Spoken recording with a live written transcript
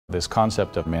This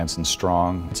concept of Manson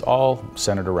Strong, it's all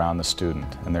centered around the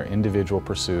student and their individual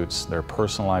pursuits, their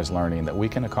personalized learning that we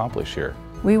can accomplish here.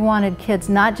 We wanted kids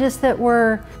not just that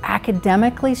were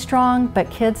academically strong, but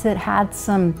kids that had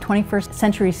some 21st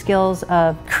century skills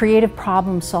of creative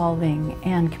problem solving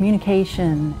and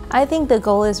communication. I think the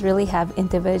goal is really have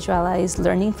individualized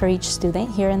learning for each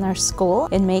student here in our school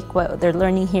and make what they're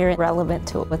learning here relevant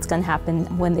to what's going to happen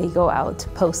when they go out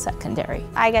post-secondary.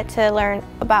 I get to learn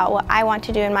about what I want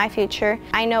to do in my future.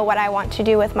 I know what I want to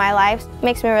do with my life. It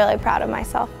makes me really proud of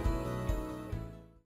myself.